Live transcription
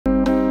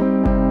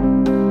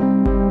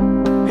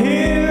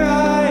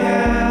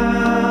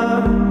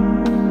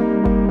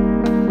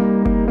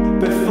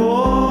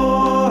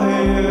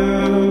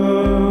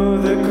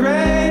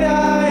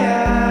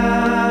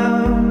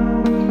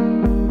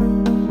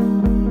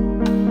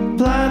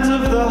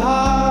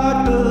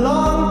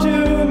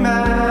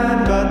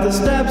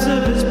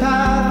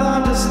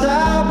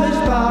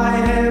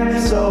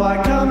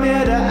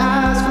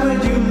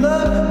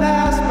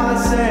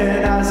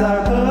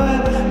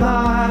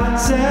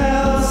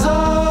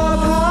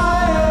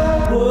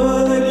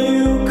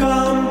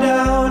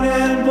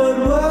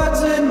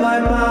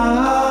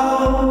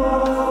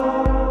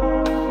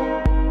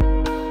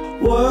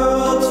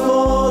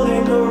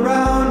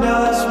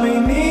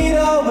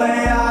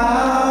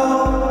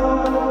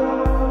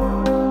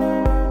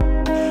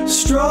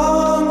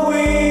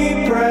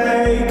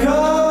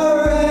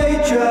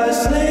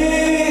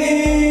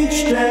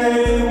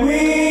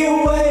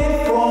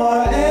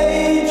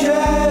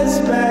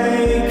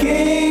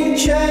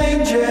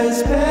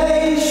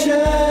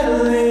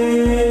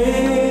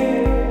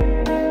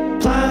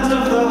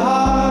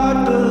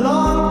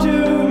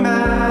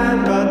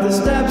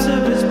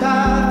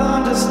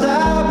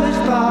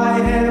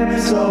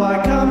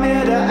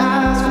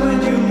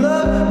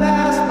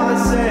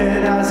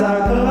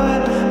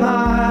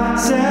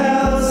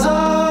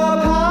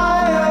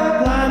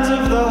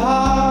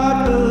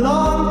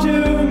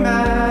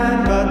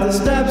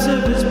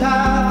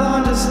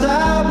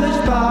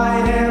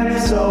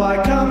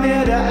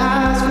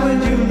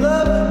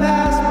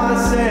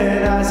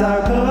as I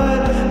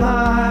put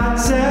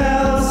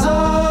myself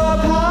up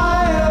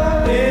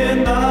higher.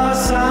 In the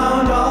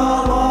sound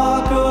I'll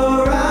walk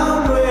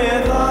around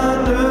with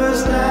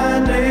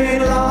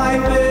understanding.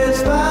 Life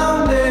is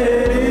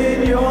founded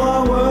in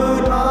your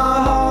word.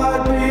 My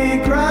heart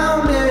be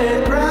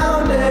grounded,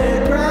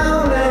 grounded,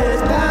 grounded,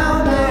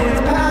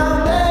 pounding,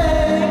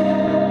 pounding.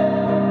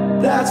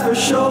 That's for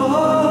sure.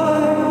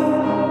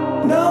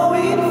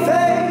 Knowing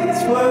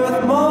faith's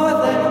worth more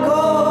than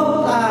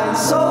gold. I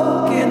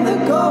soak in the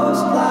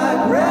ghost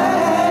like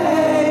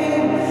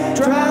rain,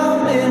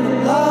 drown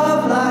in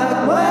love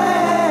like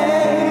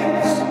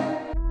waves.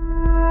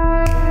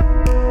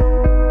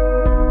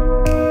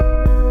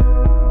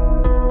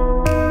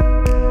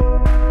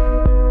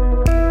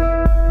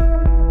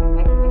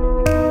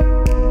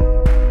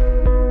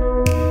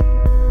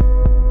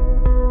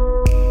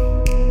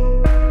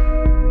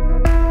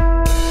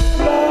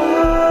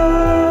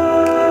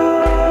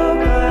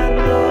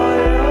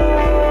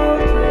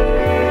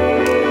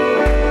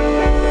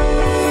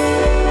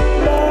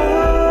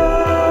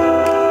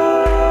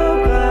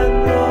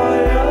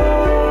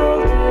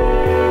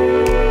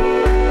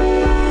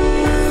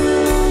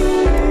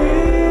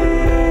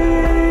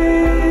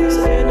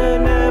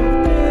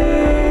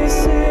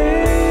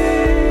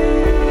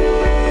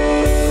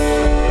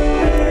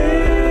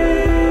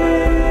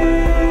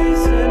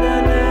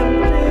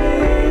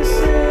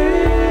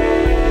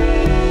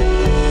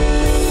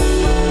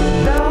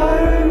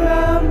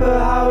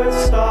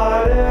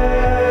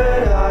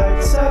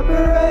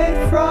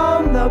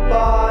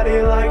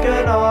 Like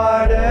an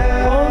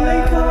artist,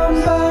 only come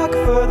back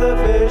for the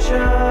vision.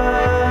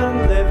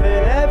 Live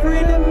in every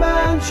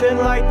dimension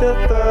like the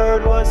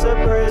third was a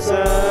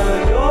prison.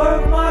 The door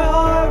of my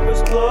heart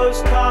was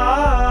closed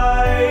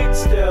tight.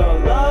 Still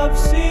love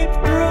seeped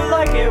through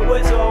like it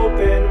was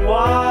open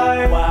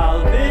wide.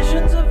 While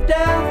visions of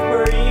death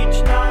were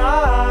each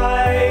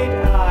night,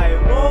 I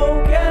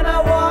woke and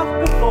I walked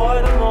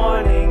before the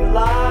morning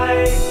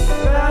light.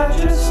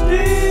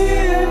 Majesty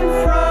in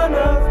front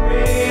of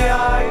me,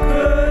 I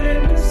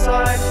couldn't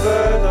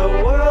decipher the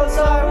worlds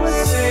I was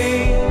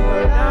seeing,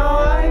 but now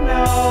I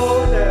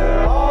know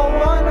they're all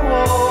one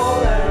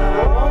whole, and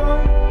I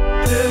want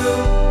to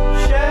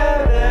share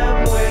them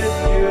with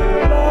you.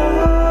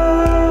 Love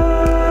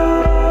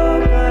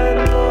and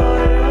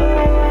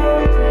loyalty,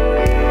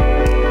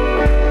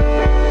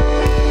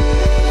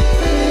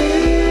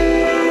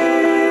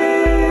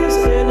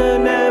 peace in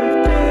an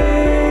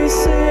empty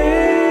sea.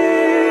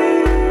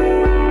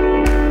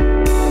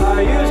 I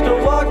used to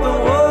walk the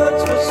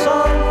woods for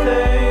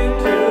something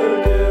to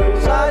do,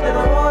 'cause I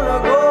didn't want to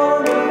go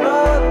to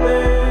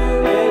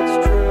nothing. It's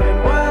true, and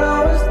when I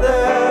was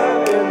there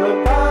in the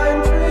pine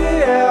tree,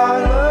 yeah, I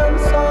learned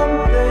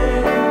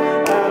something,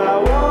 and I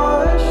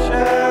want to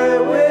share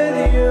it with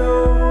you.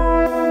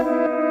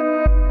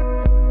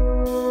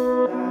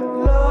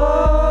 That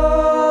love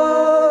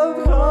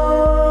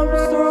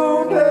comes through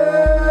pain,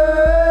 and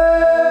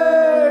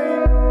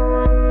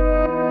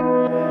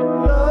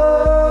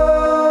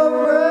love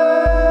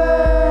reigns.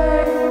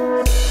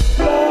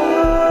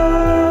 Love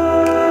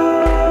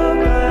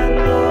and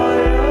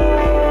loyalty,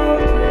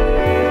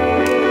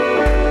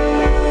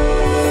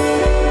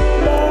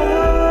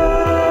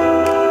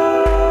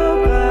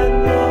 love and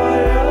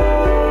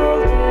loyalty,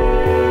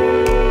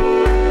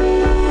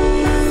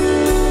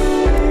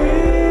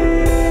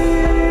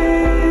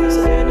 peace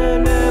in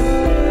an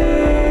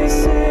empty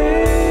sea,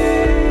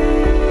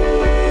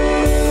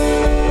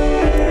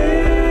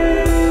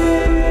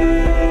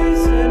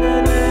 peace in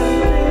an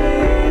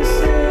empty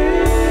sea.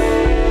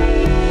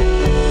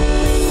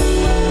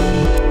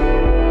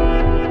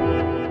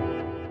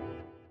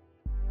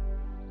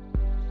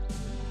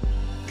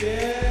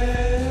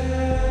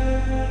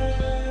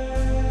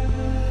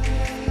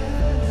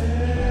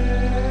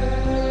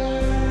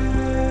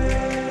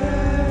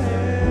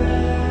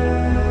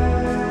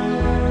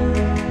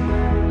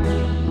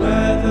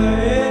 Whether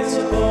it's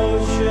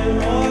ocean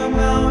or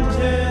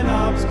mountain,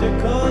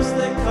 obstacles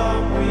that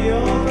come, we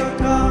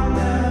overcome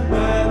them.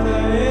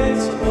 Whether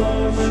it's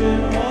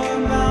ocean or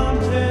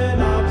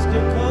mountain,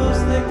 obstacles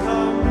that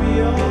come, we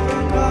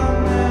overcome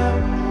them.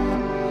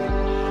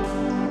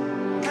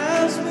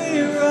 As we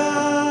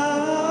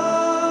rise,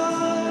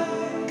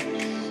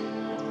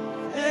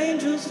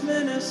 angels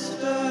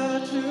minister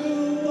to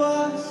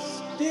us,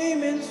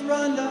 demons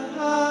run to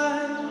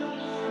hide.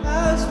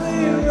 As we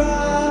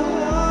rise,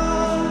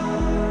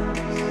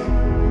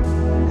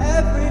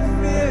 every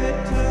fear it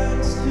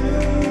turns to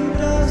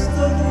dust,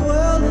 though the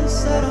world is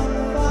set on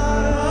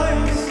fire. I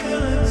am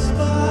still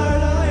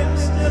inspired, I am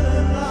still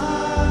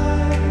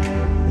alive,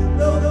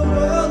 though the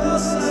world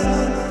is set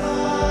on fire.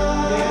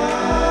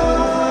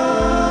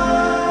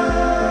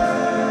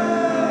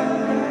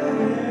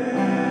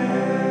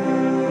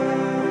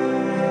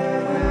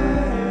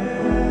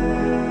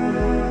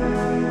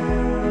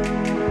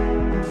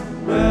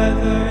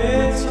 Whether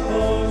it's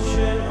ocean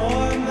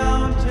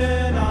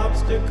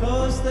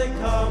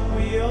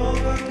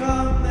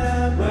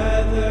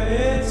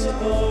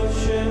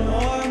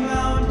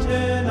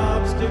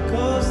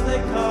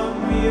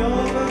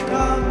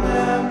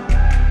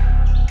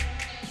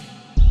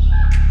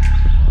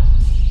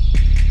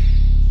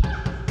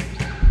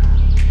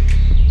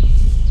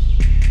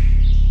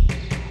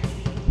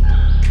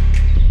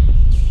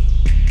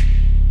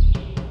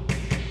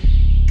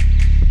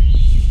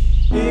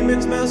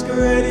demons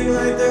masquerading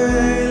like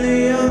they're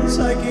aliens.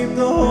 I keep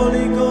the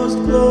Holy Ghost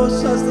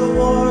close as the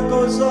war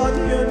goes on.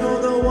 You know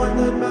the one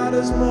that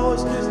matters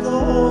most is the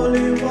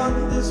Holy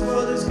One. This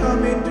world is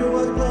coming to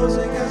a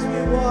closing as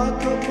we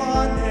walk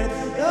upon it.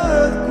 The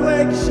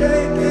earthquake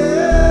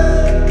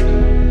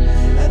shaking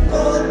and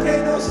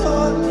volcanoes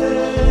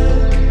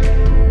haunted.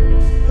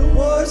 The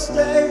wars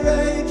stay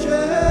raging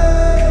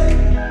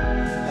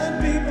and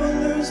people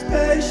lose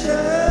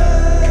patience.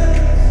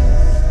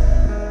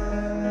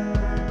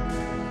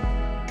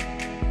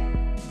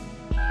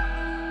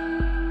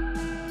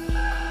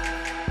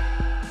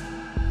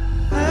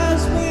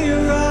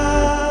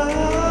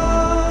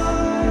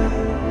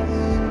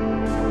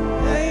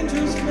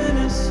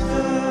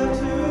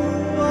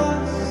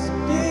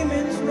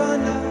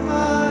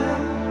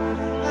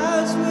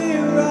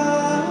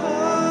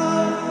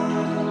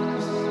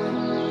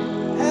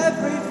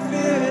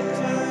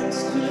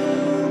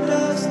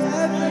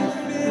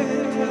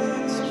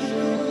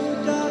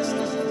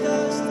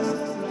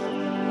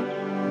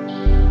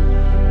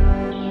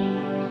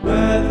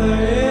 Whether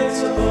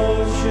it's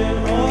ocean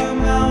or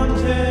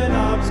mountain,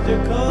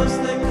 obstacles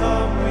that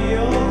come, we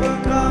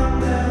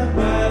overcome them.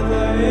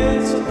 Whether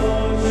it's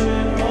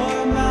ocean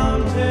or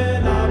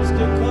mountain,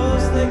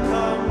 obstacles that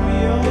come,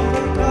 we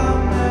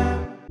overcome them.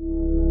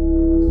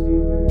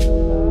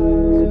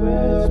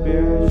 With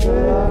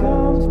spiritual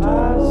comes, I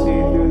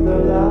see through the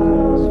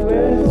lies.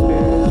 With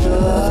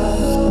spiritual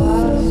eyes, I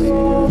see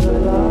through the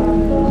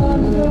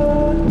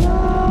lies.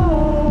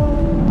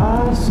 I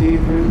see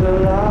through the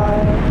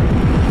lies.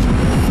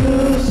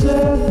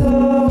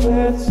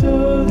 With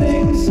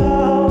soothing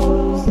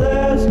sounds,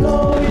 there's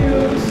no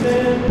use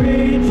in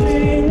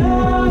reaching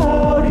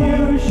out.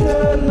 You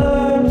should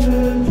learn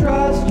to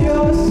trust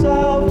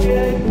yourself,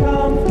 get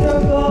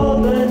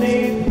comfortable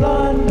beneath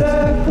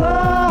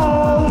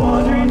thunderclouds.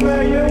 Wondering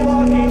where you're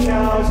walking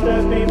now,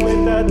 stepping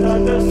with that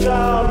thunder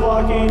sound.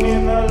 Walking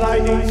in the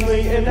lightning,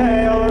 sleet and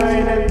hail,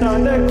 rain and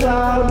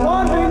thundercloud.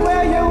 Wondering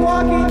where you're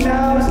walking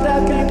now,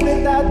 stepping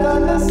with that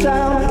thunder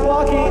sound.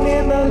 Walking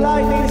in the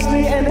lightning,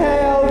 sleet and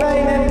hail,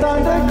 rain and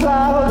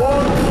thundercloud.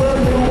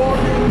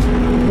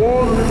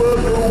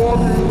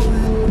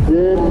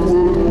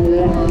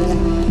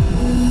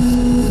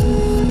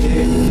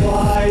 In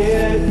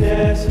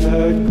quietness,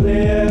 heard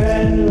clear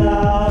and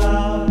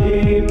loud.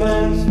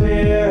 Demons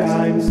fear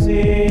I'm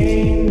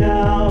seeing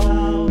now,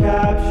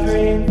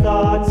 capturing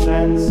thoughts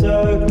and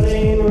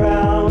circling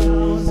round,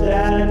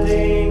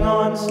 standing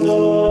on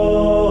stone.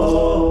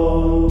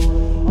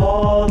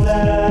 All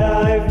that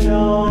I've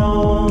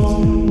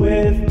known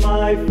with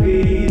my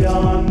feet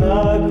on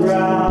the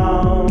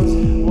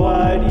ground.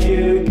 What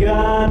you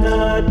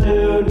gonna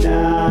do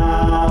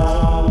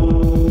now?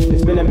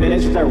 It's been a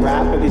minute since I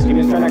rap, but these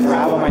demons trying to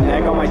grab on my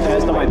neck, on my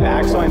chest, on my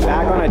back. So I'm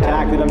back on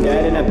attack, leave them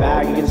dead in a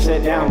bag. You can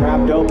sit down,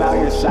 grab dope out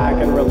your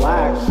sack and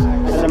relax.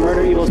 As I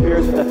murder evil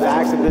spirits with the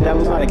facts. If the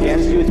devil's not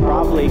against you, it's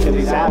probably cause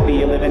he's happy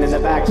you're living in the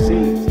back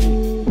seat.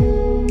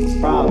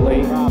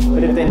 Probably.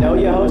 But if they know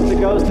you host the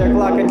ghost, they're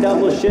clocking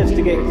double shifts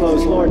to get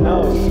close, Lord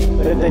knows.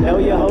 But if they know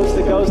you host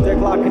the ghost, they're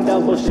clocking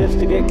double shifts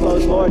to get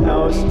close, Lord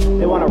knows.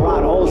 They want to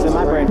rot holes in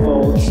my brain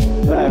folds,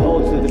 but I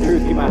hold to the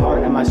truth, keep my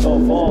heart and my soul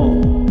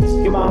full.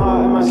 Keep my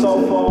heart and my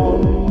soul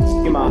full.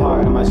 Keep my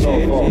heart and my soul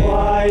full. In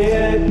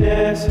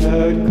quietness,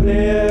 heard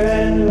clear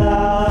and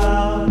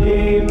loud.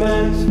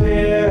 Demons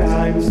fear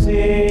I'm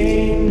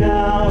seeing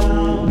now,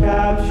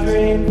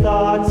 capturing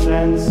thoughts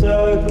and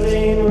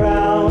circling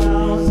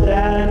round,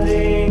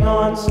 standing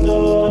on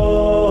stone.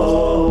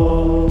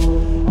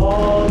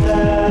 All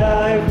that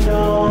I've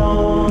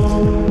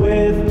known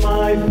with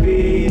my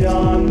feet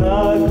on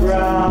the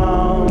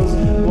ground.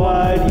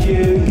 What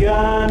you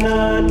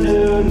gonna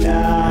do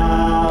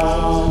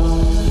now?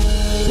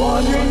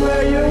 Wondering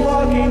where you're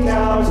walking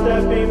now,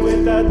 stepping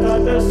with that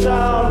thunder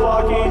sound.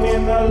 Walking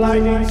in the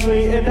lightning,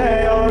 sleet and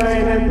hail,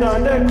 rain and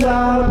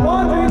thundercloud.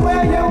 Wondering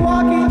where you're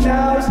walking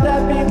now,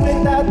 stepping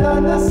with that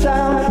thunder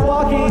sound.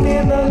 Walking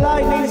in the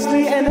lightning,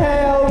 sleet and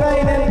hail,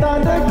 rain and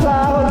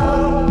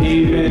thundercloud.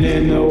 Even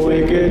in the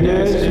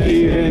wickedness,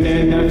 even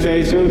in the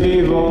face of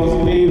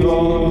evil,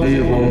 evil,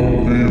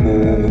 evil,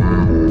 evil.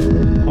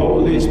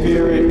 Holy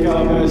Spirit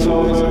covers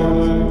over,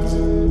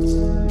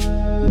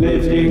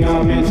 lifting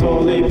up His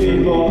holy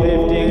people,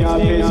 lifting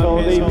up His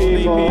holy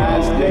people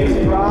as they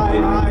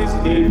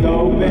thrive beneath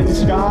open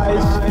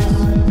skies,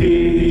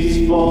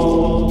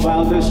 peaceful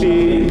while the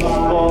sheep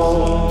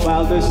fall,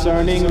 while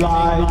discerning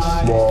lights.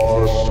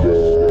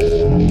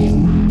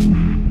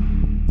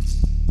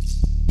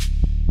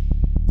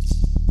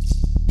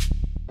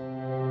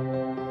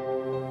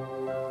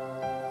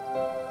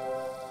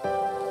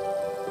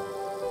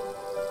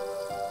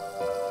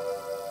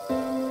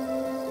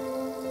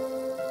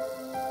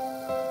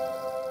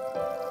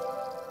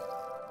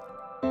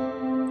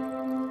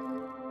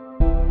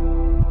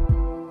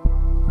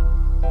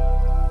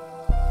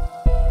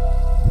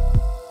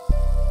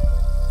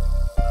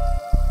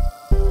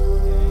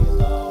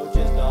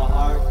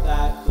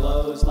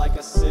 Like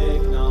a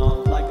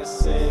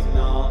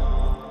signal,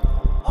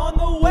 on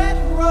the wet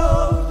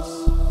roads,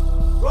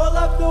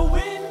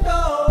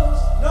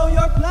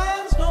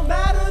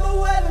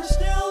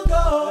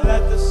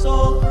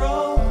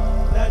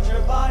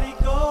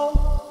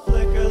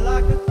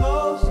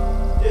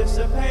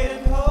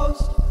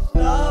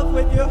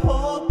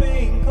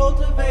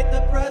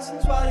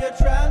 presence while you're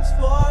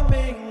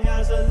transforming,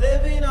 as a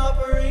living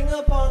offering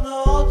upon the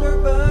altar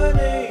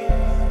burning.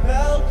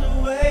 Melt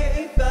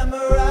away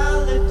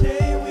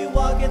ephemerality, we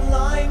walk in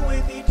line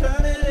with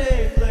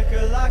eternity.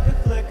 Flicker like a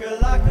flicker,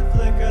 like a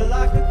flicker,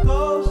 like a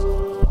ghost.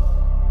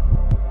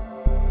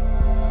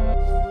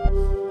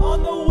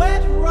 On the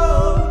wet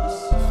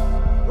roads,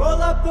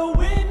 roll up the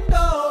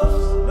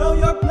windows. Know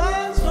your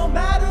plans, no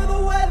matter the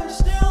weather,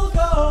 still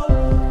go.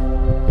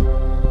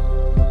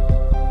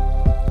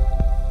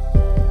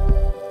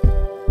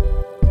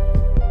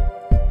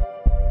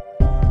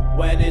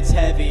 When it's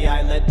heavy,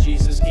 I let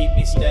Jesus keep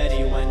me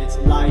steady. When it's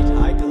light,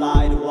 I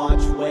glide,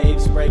 watch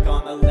waves break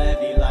on the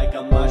levee. Like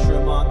a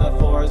mushroom on the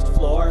forest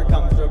floor,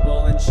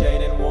 comfortable in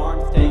shade and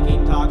warmth,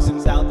 taking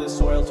toxins out the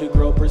soil to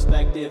grow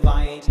perspective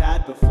I ain't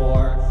had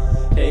before.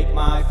 Take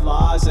my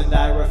flaws and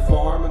I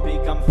reform and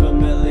become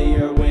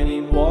familiar,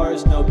 winning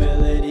wars.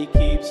 Nobility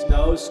keeps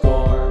no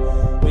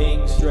score.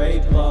 Wings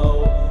straight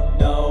low,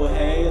 no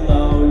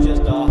halo,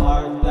 just a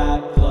heart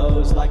that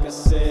glows like a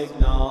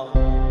signal.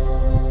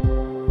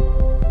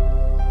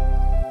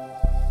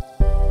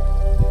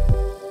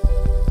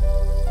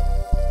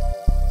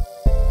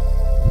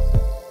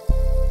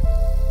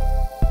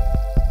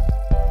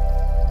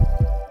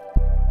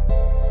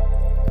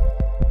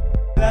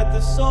 Let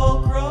the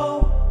soul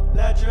grow,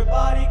 let your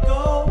body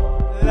go.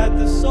 Let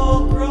the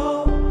soul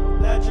grow,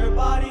 let your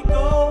body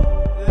go.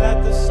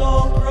 Let the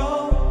soul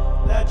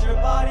grow, let your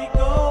body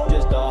go.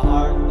 Just a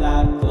heart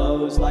that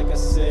glows like a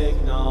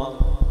signal.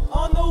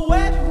 On the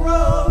wet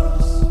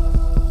roads,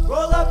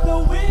 roll up the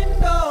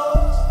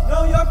windows.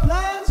 Know your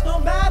plans, no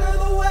matter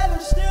the weather,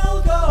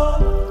 still go.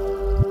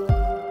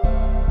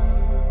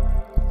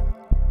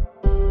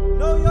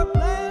 Know your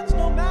plans,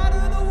 no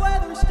matter the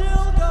weather,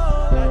 still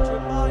go. Let your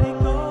body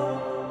go,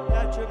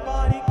 let your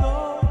body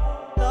go.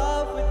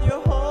 Love with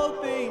your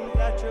whole being,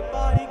 let your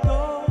body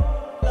go.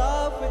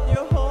 Love with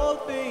your whole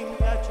being,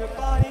 let your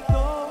body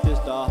go.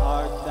 Just a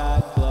heart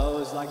that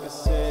glows like a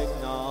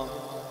signal.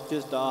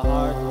 Just a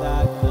heart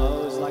that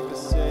glows like a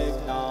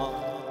signal.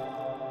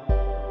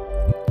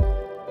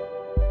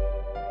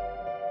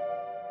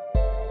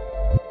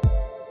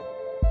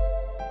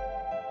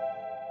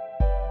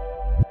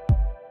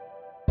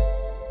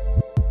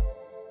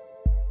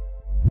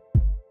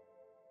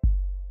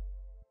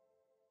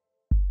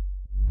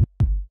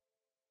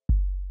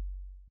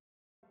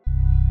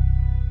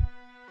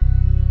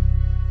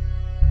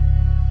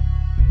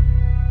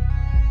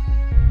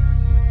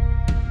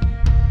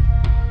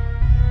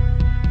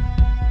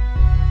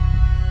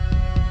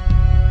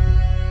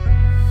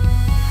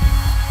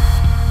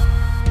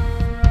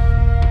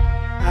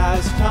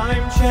 As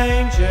time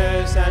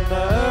changes and the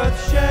earth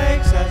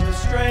shakes, as the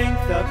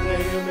strength of the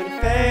human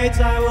fades,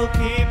 I will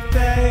keep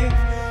faith.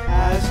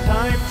 As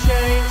time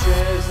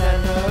changes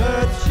and the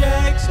earth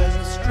shakes, as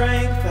the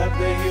strength of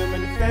the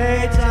human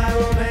fades, I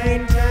will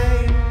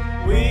maintain.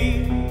 We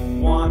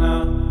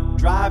wanna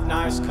drive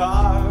nice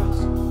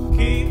cars,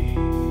 keep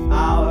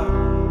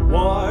our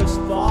wars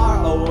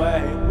far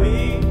away.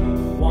 We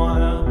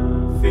wanna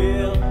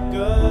feel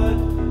good.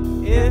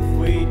 If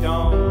we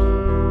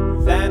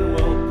don't, then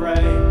we'll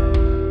pray.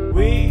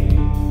 We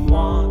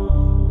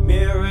want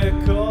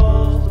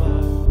miracles,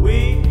 but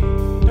we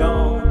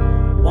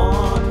don't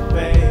want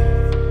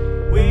faith.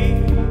 We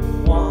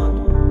want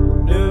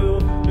new,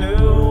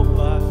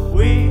 but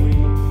we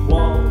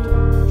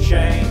won't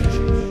change.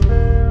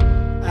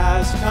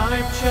 As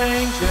time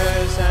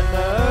changes and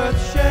the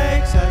earth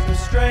shakes, as the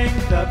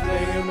strength of the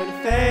human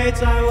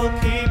fades, I will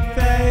keep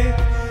faith.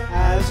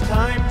 As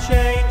time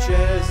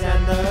changes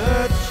and the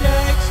earth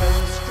shakes, as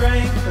the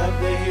strength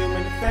of the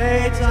human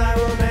fades, I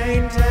will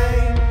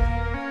maintain.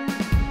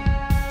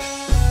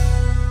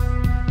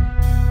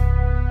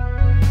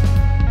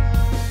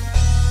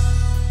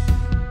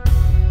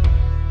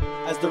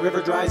 As the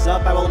river dries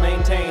up, I will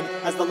maintain.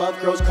 As the love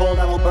grows cold,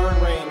 I will burn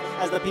rain.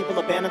 As the people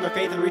abandon their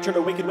faith and return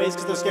to wicked ways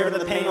because they're scared of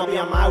the pain, I'll be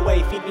on my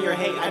way. Feed me your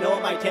hate. I know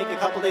it might take a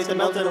couple days to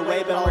melt it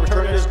away, but I'll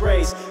return it as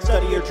grace.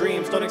 Study your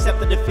dreams, don't accept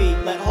the defeat.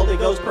 Let Holy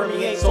Ghost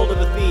permeate soul to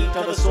the feet.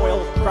 Till the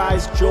soil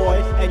cries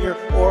joy and your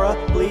aura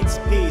bleeds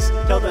peace.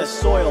 Till the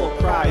soil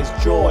cries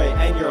joy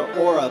and your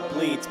aura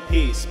bleeds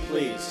peace.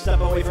 Please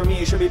step away from me.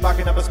 You should be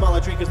barking up a smaller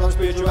tree, cause long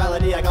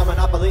spirituality I got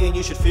monopoly and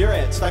you should fear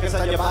it. Stuck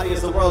inside your body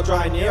as the world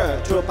drawing nearer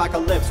to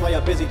apocalypse while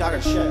you're busy talking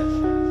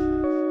shit.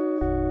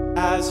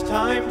 As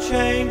time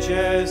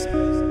changes,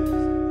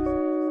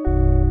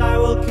 I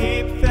will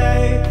keep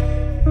faith.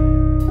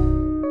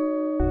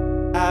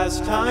 As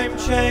time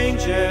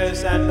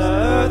changes and the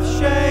earth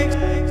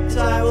shakes,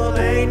 I will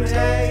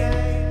maintain.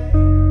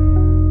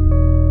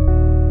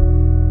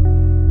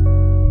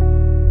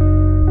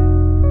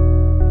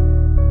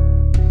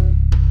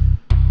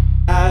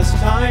 As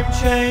time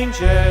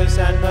changes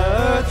and the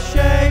earth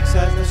shakes,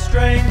 as the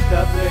strength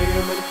of the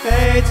human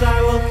fades,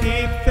 I will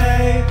keep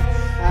faith.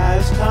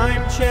 As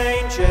time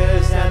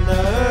changes and the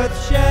earth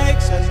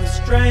shakes, as the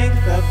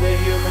strength of the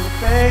human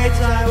fades,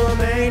 I will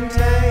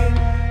maintain.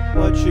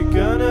 What you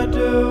gonna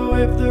do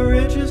if the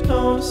riches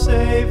don't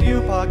save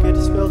you?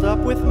 Pockets filled up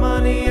with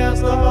money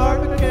as the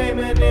heart became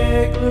an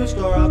igloo. absolute.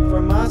 Store up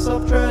for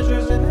myself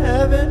treasures in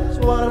heaven is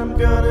what I'm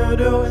gonna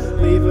do.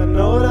 And leave a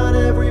note on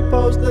every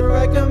post that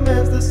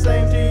recommends the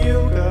same to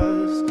you.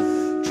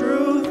 Cause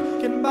truth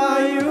can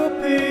buy you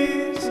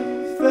peace,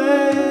 and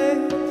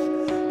faith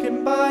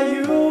can buy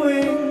you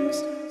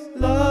wings.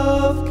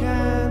 Love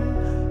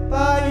can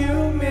buy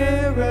you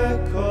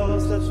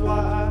miracles. That's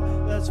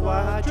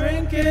why I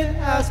drink it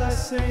as I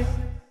sing.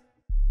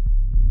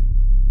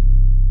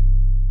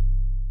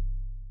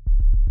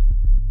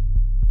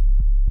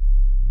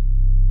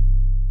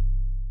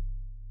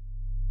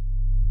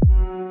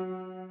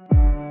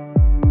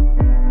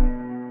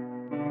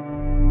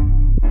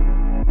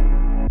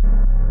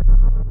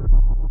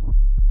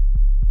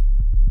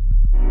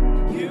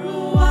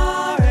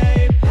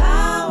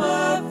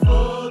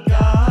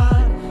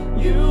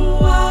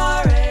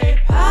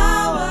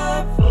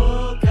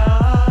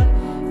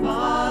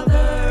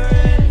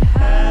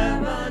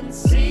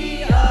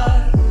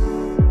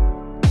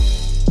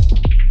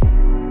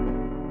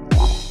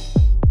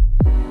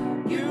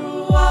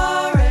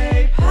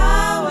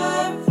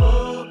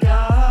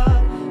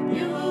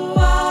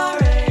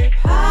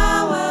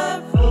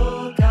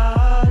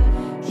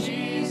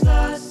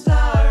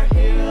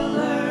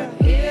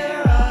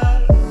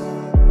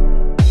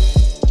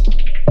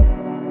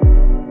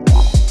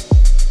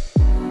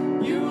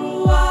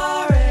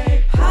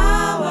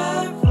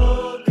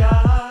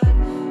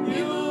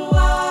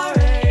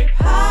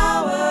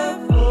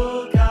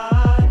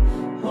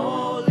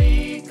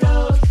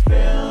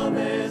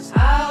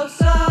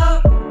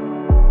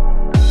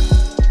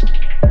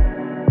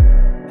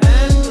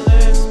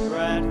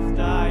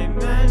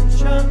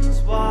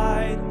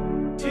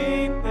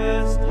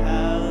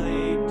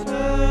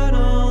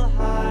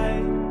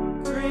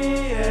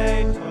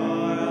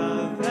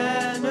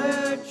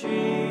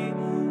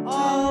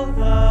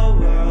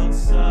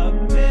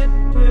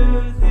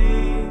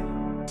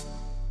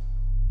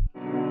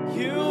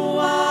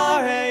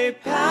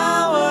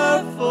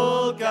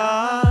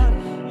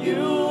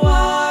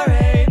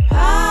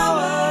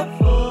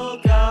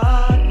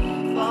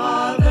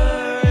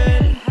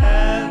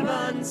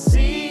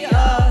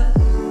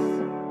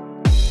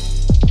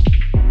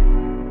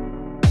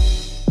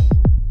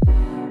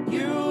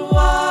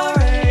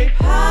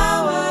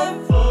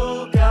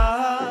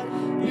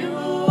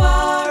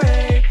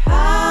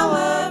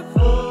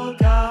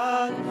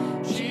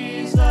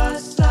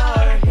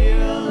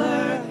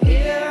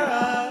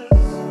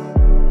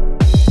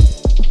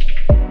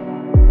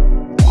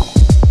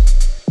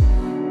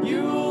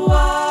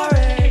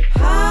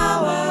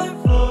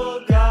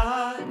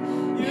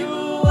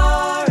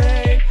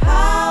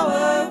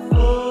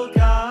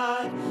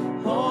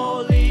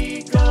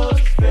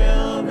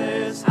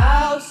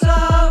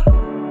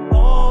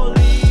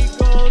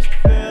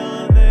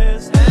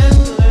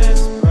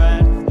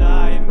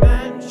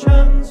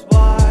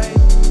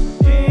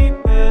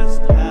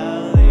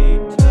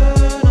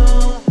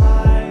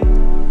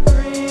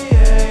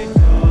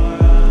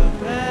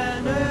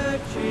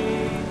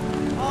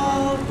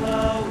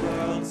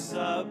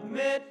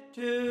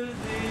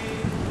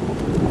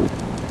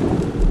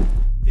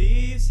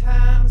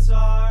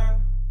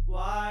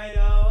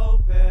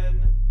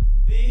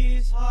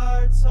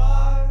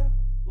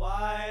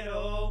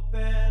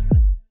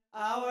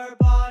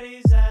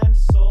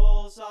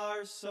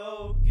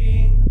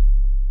 Soaking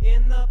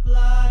in the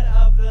blood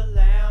of the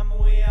Lamb,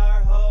 we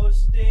are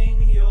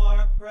hosting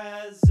your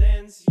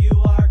presence. You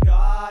are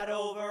God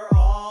over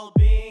all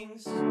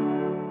beings.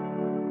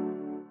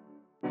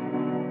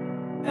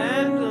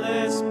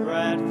 Endless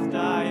breadth,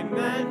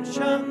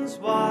 dimensions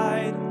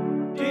wide,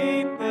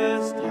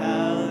 deepest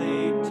hell,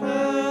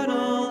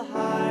 eternal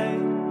height,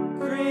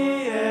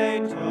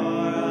 creator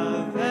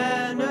of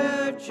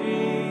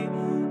energy,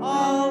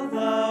 all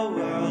the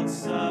world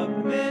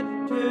submit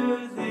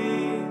to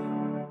thee.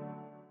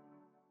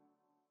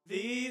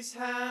 These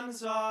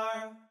hands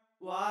are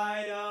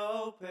wide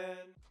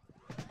open.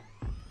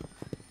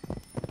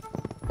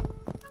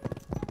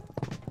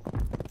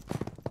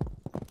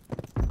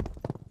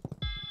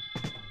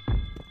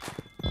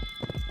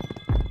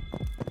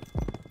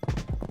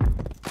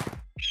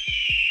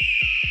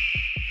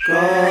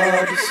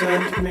 God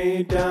sent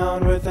me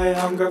down with a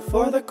hunger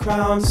for the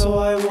crown, so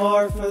I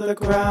war for the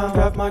ground.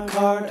 Grab my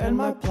cart and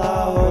my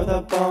plow, or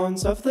the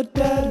bones of the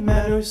dead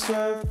men who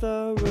served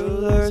the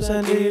rulers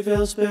and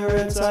evil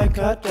spirits I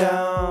cut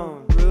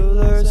down.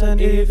 Rulers and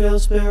evil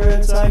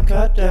spirits I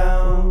cut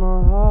down.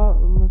 My heart,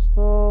 with my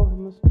soul, with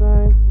my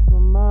strength, with my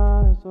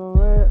mind, is the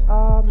way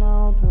I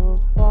mount a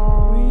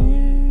fall.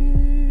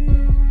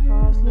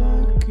 Wings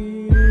like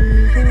eagles.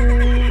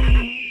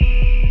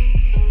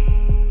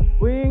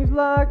 Wings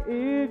like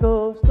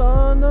eagles,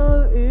 son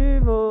of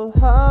evil,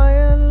 high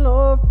and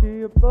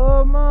lofty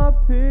above my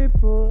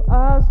people.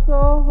 Eyes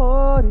so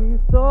haughty,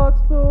 thoughts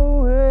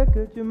so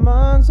wicked, your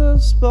mind's so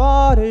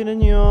spotted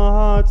and your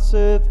heart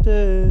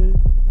sifted.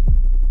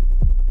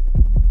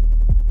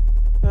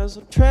 As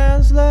I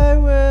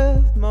translate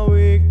with my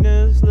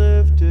weakness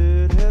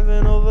lifted,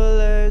 heaven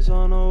overlays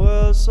on a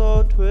world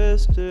so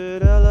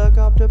twisted.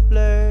 Helicopter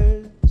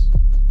blades,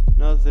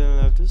 nothing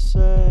left to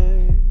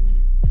say.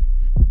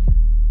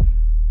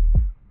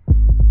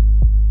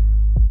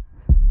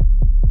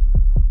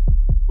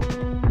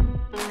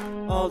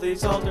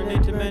 these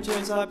alternate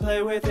dimensions I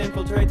play with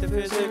infiltrate the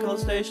physical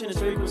station. Its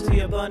frequency,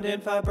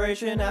 abundant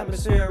vibration.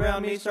 Atmosphere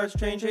around me starts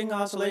changing.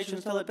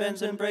 Oscillations till it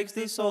bends and breaks.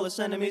 These soulless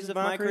enemies of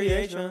my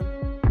creation.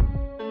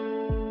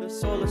 The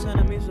soulless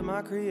enemies of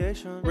my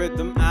creation. Rid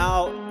them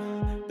out,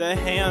 the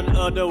hand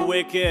of the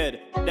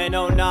wicked. They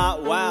know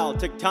not wow.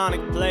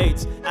 Tectonic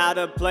plates out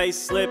of place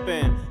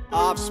slipping.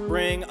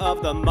 Offspring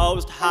of the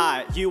Most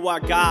High. You are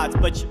gods,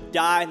 but you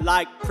die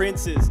like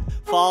princes.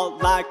 Fall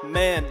like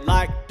men,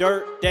 like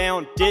dirt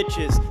down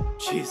ditches.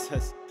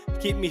 Jesus,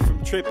 keep me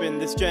from tripping.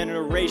 This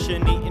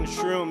generation eating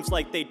shrooms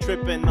like they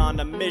tripping on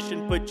a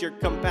mission. Put your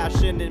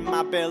compassion in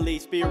my belly.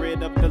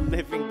 Spirit of the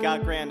living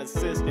God, grant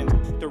assistance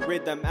to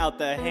rid them out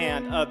the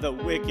hand of the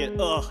wicked.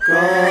 Ugh.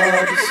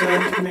 God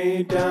sent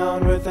me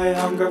down with a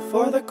hunger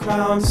for the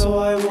crown, so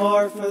I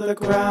war for the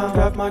ground.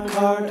 Grab my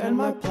cart and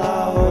my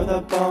plow, or the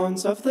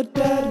bones of the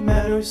dead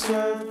men who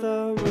serve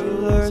the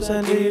rulers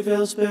and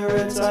evil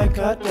spirits I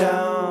cut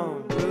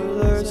down.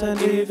 Rulers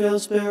and evil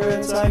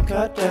spirits I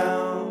cut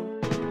down.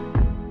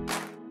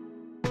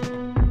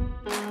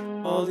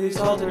 All these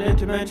alternate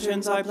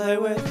dimensions I play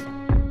with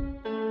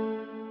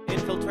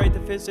infiltrate the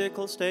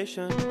physical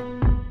station.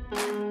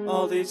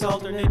 All these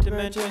alternate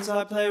dimensions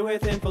I play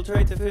with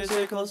infiltrate the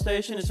physical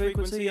station. Its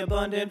frequency,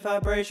 abundant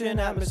vibration.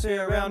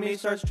 Atmosphere around me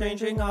starts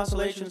changing.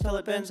 Oscillations till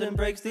it bends and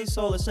breaks. These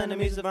soulless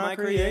enemies of my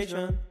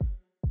creation.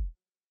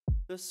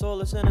 The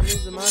soulless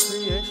enemies of my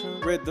creation.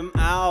 Rid them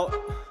out,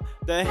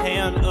 the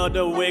hand of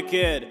the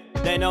wicked.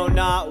 They know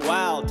not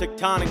wow.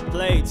 Tectonic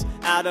plates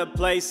out of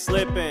place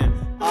slipping.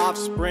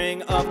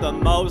 Offspring of the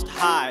Most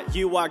High.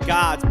 You are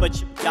gods, but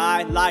you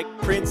die like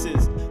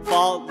princes.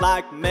 Fall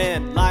like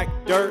men, like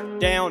dirt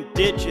down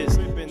ditches.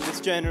 This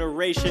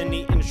generation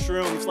eating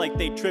shrooms like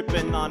they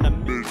tripping on a